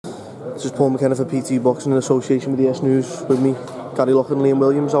This is Paul McKenna for PT Boxing in association with the S News. With me, Gary Lockett and Liam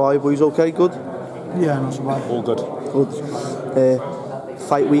Williams. How are you boys? Okay? Good? Yeah, not so bad. All good. Good.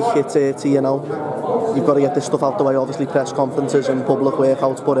 Fight week, it's to you now. You've got to get this stuff out the way, obviously press conferences and public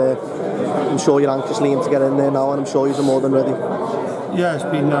workouts, but I'm sure you're anxious, Liam, to get in there now, and I'm sure you're more than ready. Yeah, it's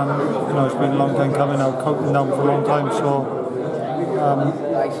been it's been a long time coming. I've counting down for a long time, so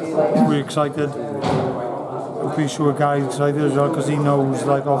we're excited. I'm pretty sure Gary's excited as well because he knows,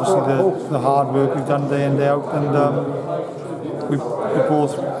 like, obviously the hard work we've done day in day out, and we're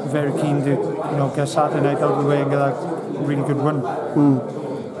both very keen to get Saturday night out of the way and get a really good win.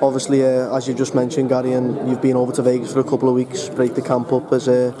 Obviously, as you just mentioned, Gary, and you've been over to Vegas for a couple of weeks, break the camp up. Has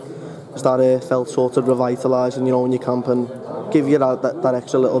that felt sort of revitalising, in your camp, and give you that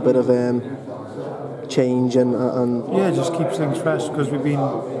extra little bit of change and yeah, it just keeps things fresh because we've been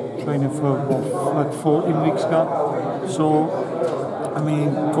training for like 14 weeks now. So I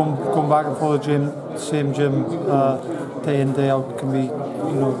mean, come back and forth the gym, same gym, day in day out can be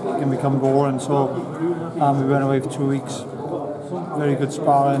can become boring. So we went away for 2 weeks. Very good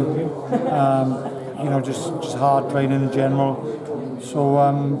sparring, just hard training in general. So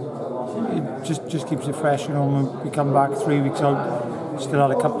it just keeps it fresh. When we come back 3 weeks out, still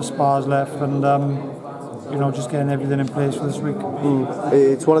had a couple of spars left, and just getting everything in place for this week.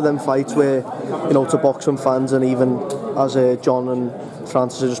 It's one of them fights where, to boxing fans, and even as John and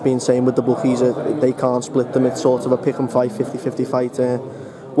Francis have just been saying with the bookies, they can't split them. It's sort of a pick and fight, 50-50 fight.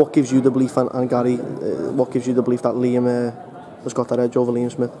 What gives you the belief, and Gary, what gives you the belief that Liam has got that edge over Liam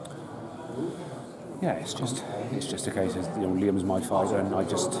Smith? Yeah, it's just a case of Liam's my fighter, and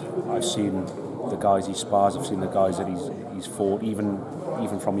I've seen the guys he spars, I've seen the guys that he's fought, even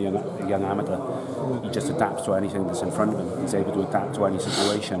from a young amateur. He just adapts to anything that's in front of him. He's able to adapt to any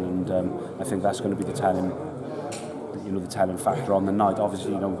situation, and I think that's going to be the telling factor on the night.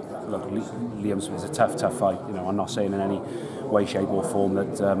 Obviously, look, Liam Smith's a tough fight. I'm not saying in any way, shape or form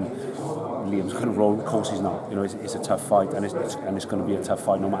that Liam's going to roll. Of course he's not. It's a tough fight, and it's going to be a tough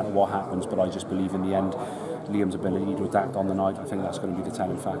fight no matter what happens. But I just believe in the end, Liam's ability to adapt on the night, I think that's going to be the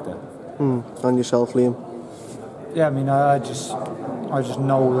telling factor. And yourself, Liam? Yeah, I mean, I just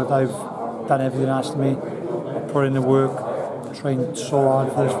know that I've done everything asked of me. I put in the work, trained so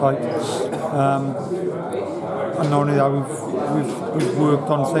hard for this fight. And not only that, we've worked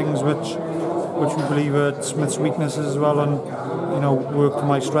on things which we believe are Smith's weaknesses as well, and worked to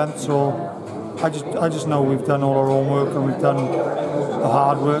my strength. So I just know we've done all our own work, and we've done the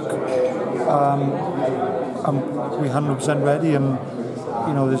hard work. And we're 100% ready, and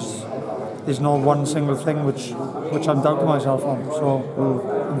there's no one single thing which I'm doubting myself on. So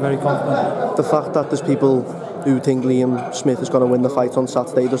I'm very confident. The fact that there's people who think Liam Smith is going to win the fight on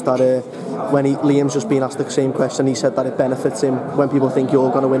Saturday, does that when Liam's just been asked the same question, he said that it benefits him when people think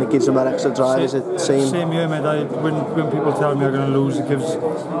you're going to win, it gives him that extra drive. Is it the same? Same here, mate. When people tell me I'm going to lose, it gives.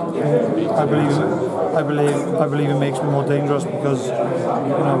 I believe it makes me more dangerous because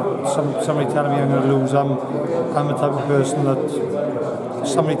somebody telling me I'm going to lose. I'm the type of person that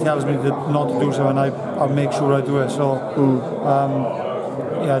somebody tells me not to do something, I'll make sure I do it. So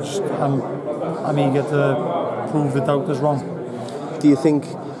I'm eager to prove the doubters wrong. Do you think,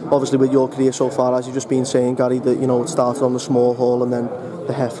 obviously with your career so far, as you've just been saying, Gary, that it started on the small hall and then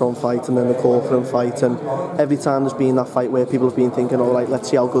the Heffron fight and then the Corcoran fight, and every time there's been that fight where people have been thinking, all right, let's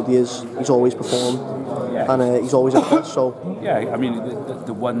see how good he is, he's always performed, and he's always at best. So yeah, I mean,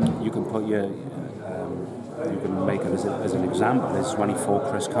 the one you can put you can make it as an example is when he fought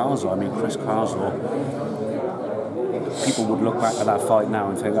Chris Carswell. I mean, Chris Carswell, people would look back at that fight now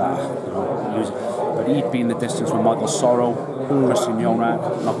and think, but he'd been the distance with Michael Sorrow, Damien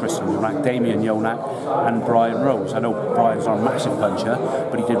Yonak and Brian Rose. I know Brian's not a massive puncher,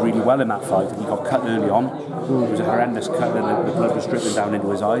 but he did really well in that fight. He got cut early on. It was a horrendous cut, and the blood was dripping down into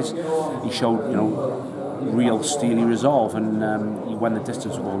his eyes. He showed, real steely resolve, and he won the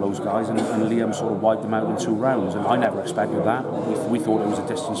distance with all those guys, and Liam sort of wiped them out in 2 rounds, and I never expected that. We thought it was a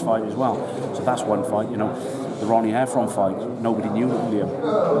distance fight as well. So that's one fight. The Ronnie Heffron fight, nobody knew that Liam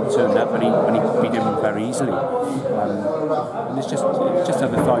turned up, and he beat him very easily. And it's just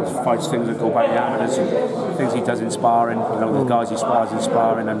other fights, things that go back to amateurs, things he does in sparring, the guys he spars in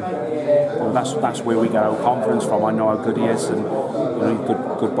sparring, and that's where we get our confidence from. I know how good he is, and he's a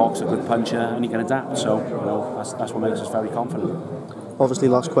good boxer, good puncher, and he can adapt. So that's what makes us very confident. Obviously,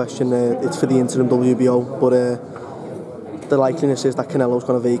 last question, it's for the interim WBO, but the likeliness is that Canelo's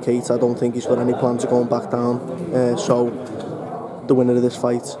going to vacate. I don't think he's got any plans of going back down. So the winner of this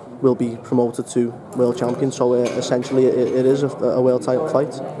fight will be promoted to world champion. So essentially, it is a world title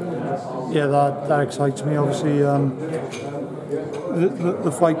fight. Yeah, that excites me. Obviously,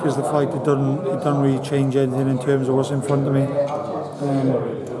 the fight is the fight. It doesn't really change anything in terms of what's in front of me.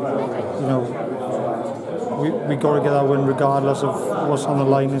 You know, we got to get that win regardless of what's on the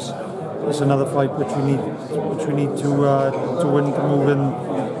line. It's another fight which we need to win to move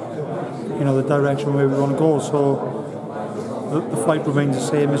in, you know, the direction where we want to go. So the fight remains the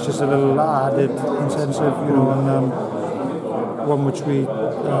same. It's just a little added incentive, you know, and one which we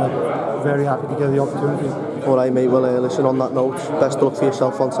very happy to get the opportunity. All right, mate. Well, listen, on that note, best luck for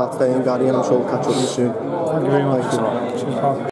yourself on Saturday, and Gary, and I'm sure we'll catch up with you soon. Thank you very much. Cheers, pal.